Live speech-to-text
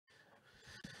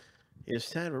It's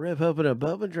time to rip open a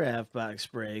Bowman draft box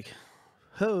break.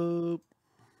 Hope.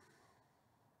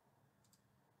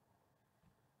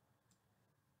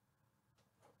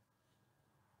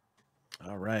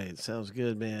 All right. Sounds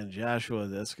good, man. Joshua,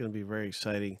 that's going to be very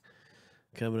exciting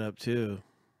coming up, too.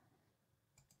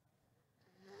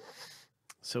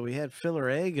 So we had filler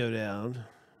A go down.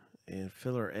 And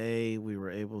filler A, we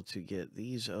were able to get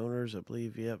these owners, I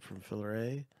believe, yep, from filler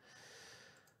A.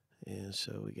 And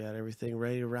so we got everything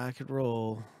ready to rock and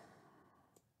roll.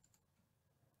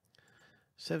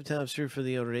 7 times through for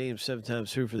the owner names, 7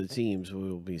 times through for the teams. We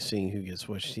will be seeing who gets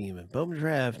which team in Bowman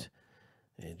Draft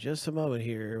in just a moment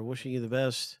here. Wishing you the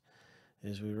best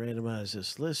as we randomize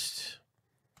this list.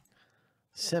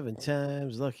 7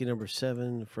 times. Lucky number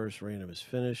 7. The first random is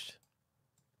finished.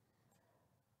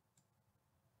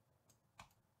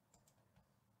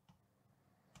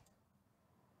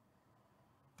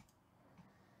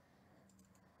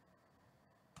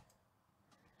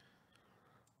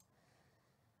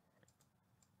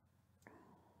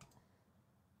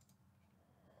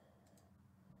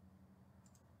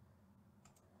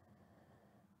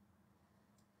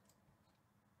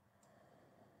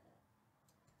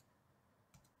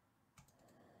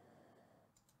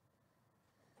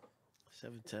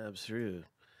 Seven times through.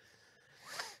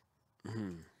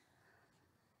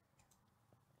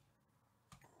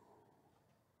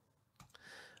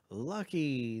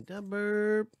 Lucky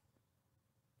number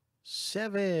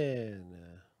 7.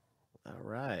 All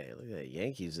right. Look at that.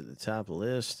 Yankees at the top of the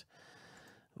list.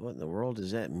 What in the world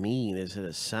does that mean? Is it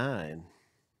a sign?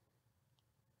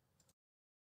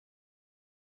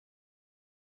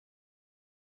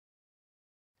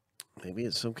 Maybe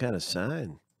it's some kind of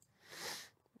sign.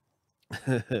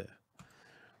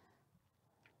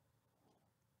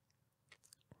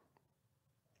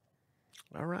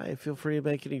 All right. Feel free to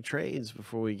make any trades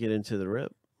before we get into the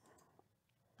rip.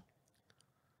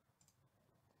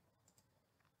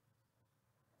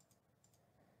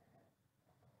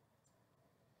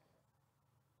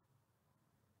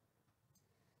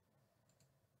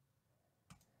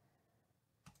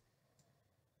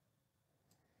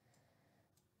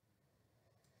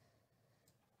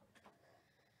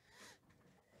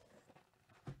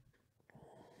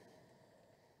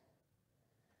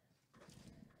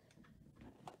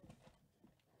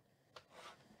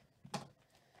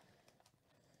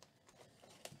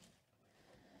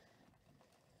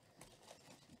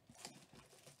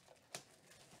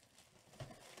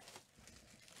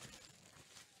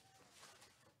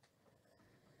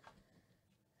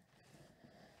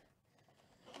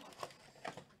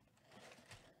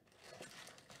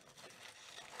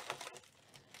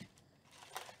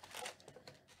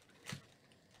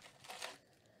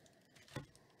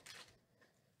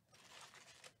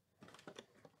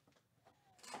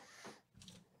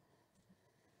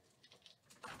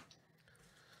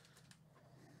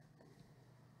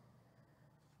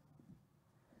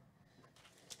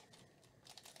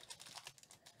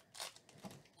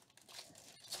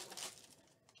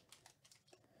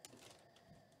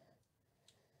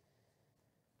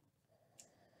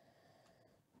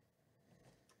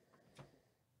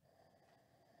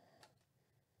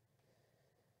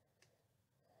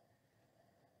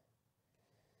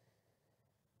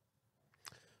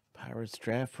 Pirates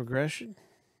draft progression.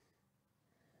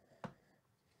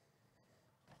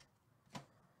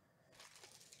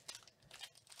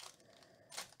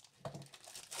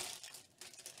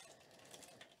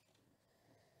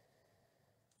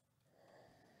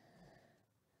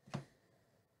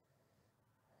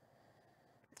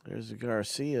 There's a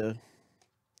Garcia.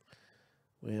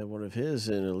 We have one of his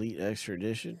in Elite Extra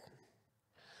Edition.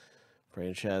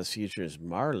 Franchise Futures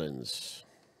Marlins.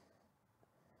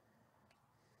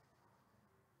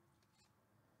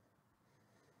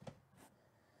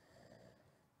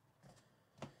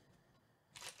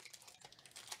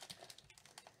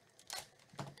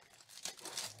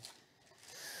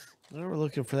 Well, we're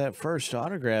looking for that first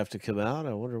autograph to come out.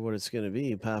 I wonder what it's going to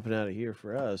be popping out of here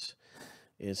for us.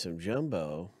 And some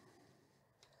jumbo.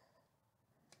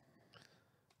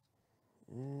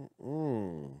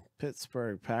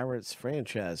 Pittsburgh Pirates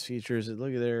franchise features. And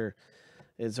look at there.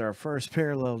 It's our first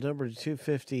parallel, number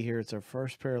 250 here. It's our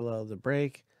first parallel of the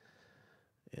break.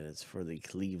 And it's for the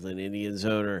Cleveland Indians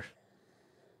owner.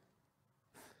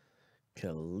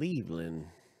 Cleveland.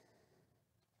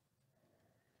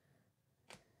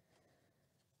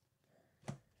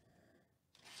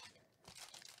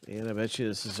 And I bet you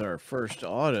this is our first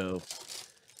auto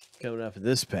coming up in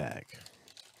this pack.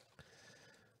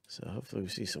 So hopefully we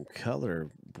see some color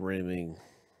brimming.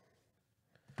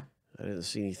 I didn't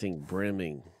see anything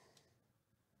brimming.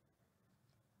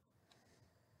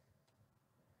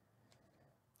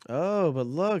 Oh, but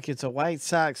look, it's a White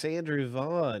Sox Andrew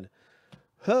Vaughn.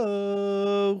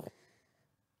 Ho!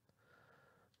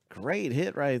 Great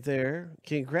hit right there.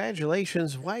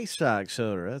 Congratulations, White Sox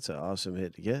owner. That's an awesome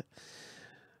hit to get.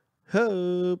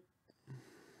 Ho!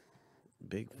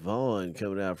 Big Vaughn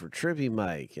coming out for Trippy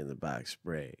Mike in the box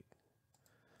break.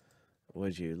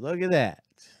 Would you look at that?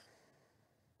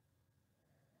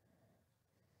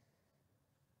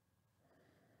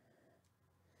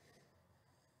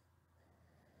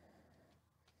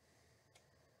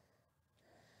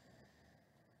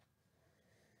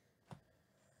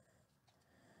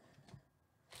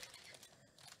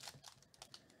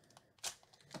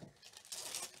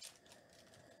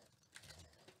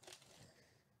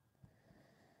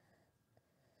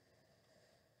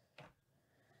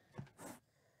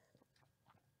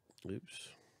 Oops.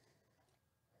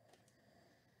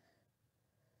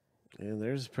 And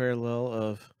there's a parallel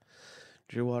of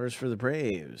Drew Waters for the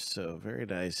Braves. So very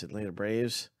nice. Atlanta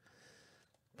Braves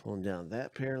pulling down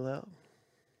that parallel.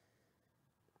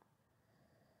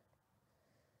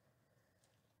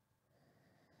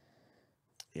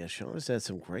 Yeah, Sean has had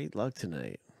some great luck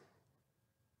tonight.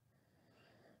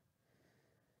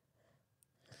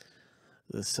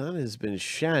 The sun has been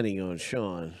shining on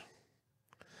Sean.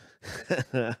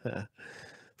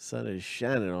 Sun is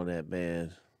shining on that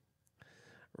man.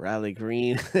 Riley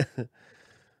Green.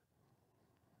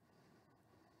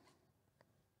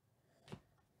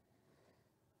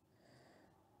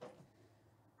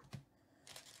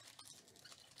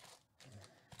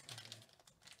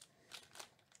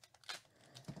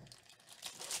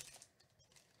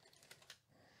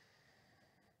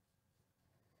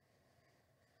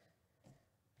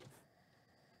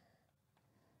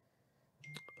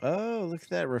 Oh, look at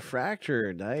that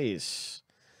refractor. Nice.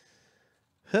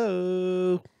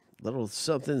 Ho. Little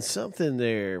something something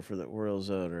there for the Orioles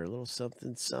owner. A little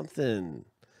something something.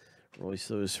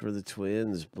 Royce Lewis for the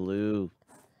Twins. Blue.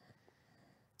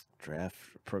 Draft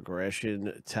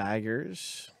progression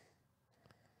Tigers.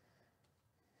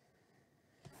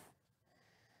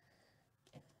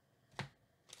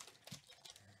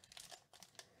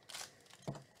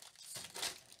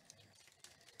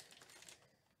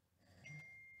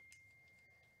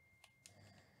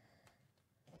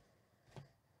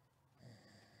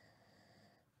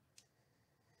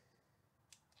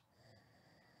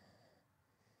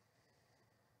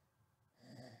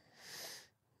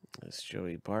 That's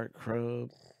Joey Bartcrow.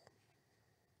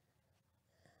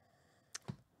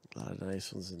 A lot of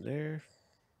nice ones in there.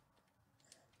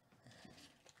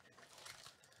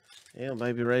 Yeah,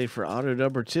 might be ready for auto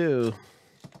number 2.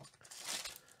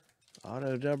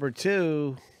 Auto number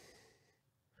 2.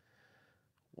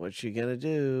 What you gonna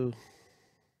do?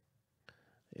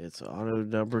 It's auto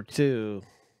number 2.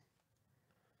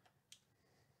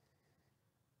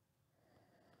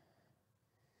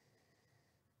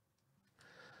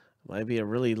 Might be a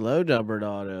really low numbered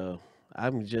auto.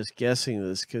 I'm just guessing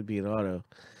this could be an auto.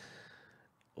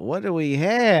 What do we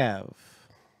have?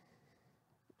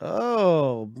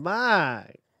 Oh my.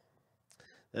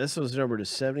 This was numbered to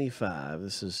 75.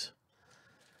 This is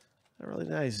a really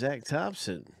nice Zach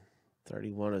Thompson.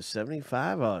 31 of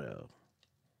 75 auto.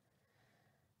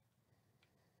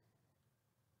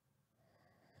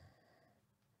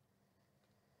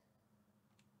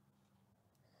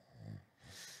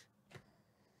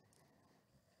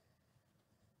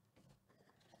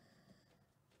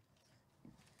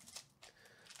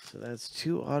 So that's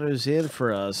 2 autos in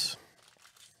for us.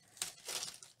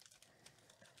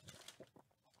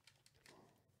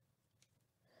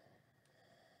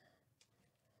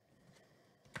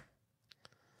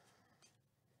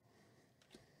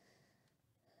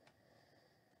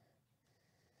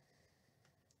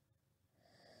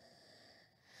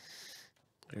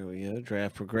 There we go.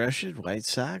 Draft progression. White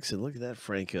Sox. And look at that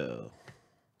Franco.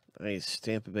 Nice.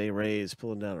 Tampa Bay Rays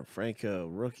pulling down a Franco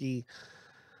rookie.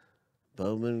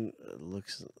 Bowman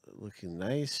looking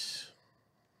nice.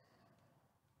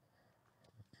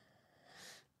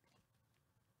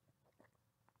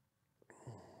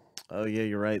 Oh yeah,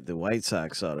 you're right. The White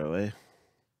Sox auto, eh?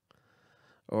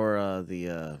 Or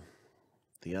the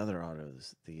other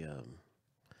autos. The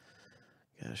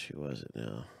gosh, who was it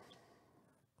now?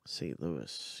 St.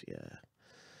 Louis, yeah.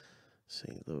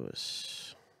 St.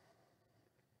 Louis.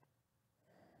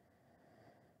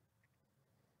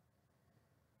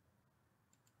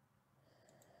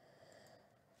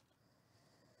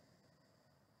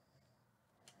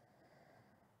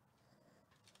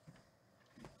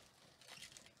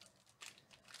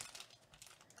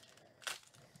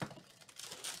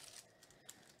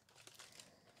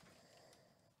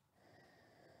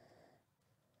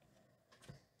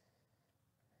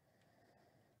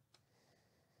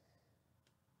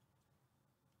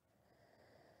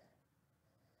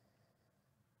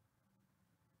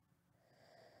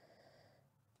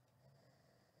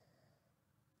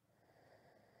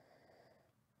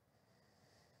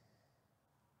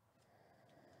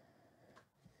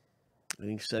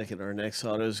 Any second, our next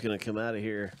auto is going to come out of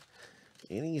here.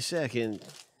 Any second.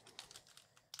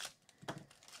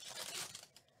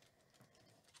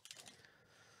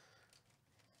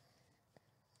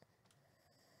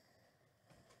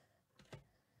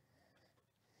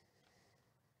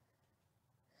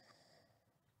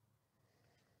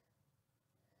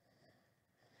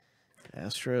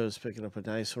 Astros picking up a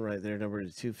nice one right there, number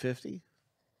to 250.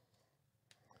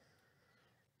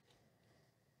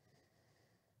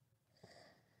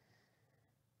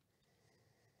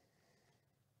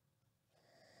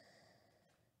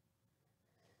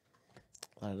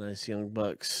 A lot of nice young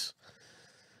bucks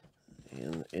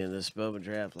in this Bowman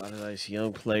draft. A lot of nice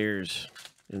young players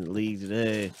in the league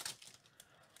today.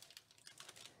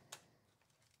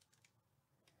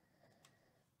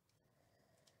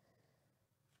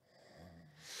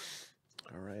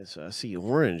 All right, so I see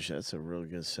orange. That's a real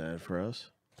good sign for us.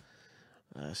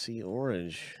 I see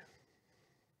orange.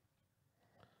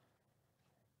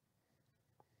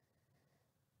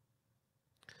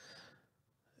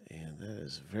 And that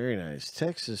is very nice.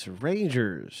 Texas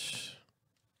Rangers.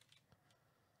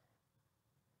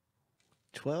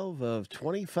 12 of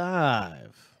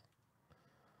 25.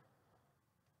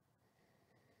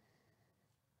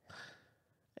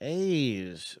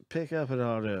 A's pick up an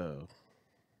auto.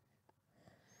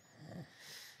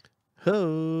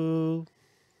 Ho!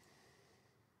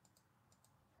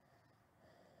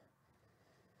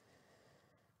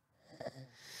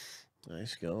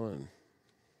 Nice going.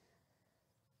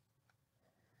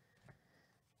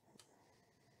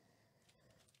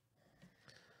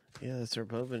 Yeah, that's our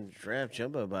Bowman draft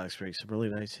jumbo box break. Some really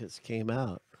nice hits came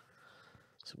out.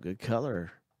 Some good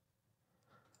color.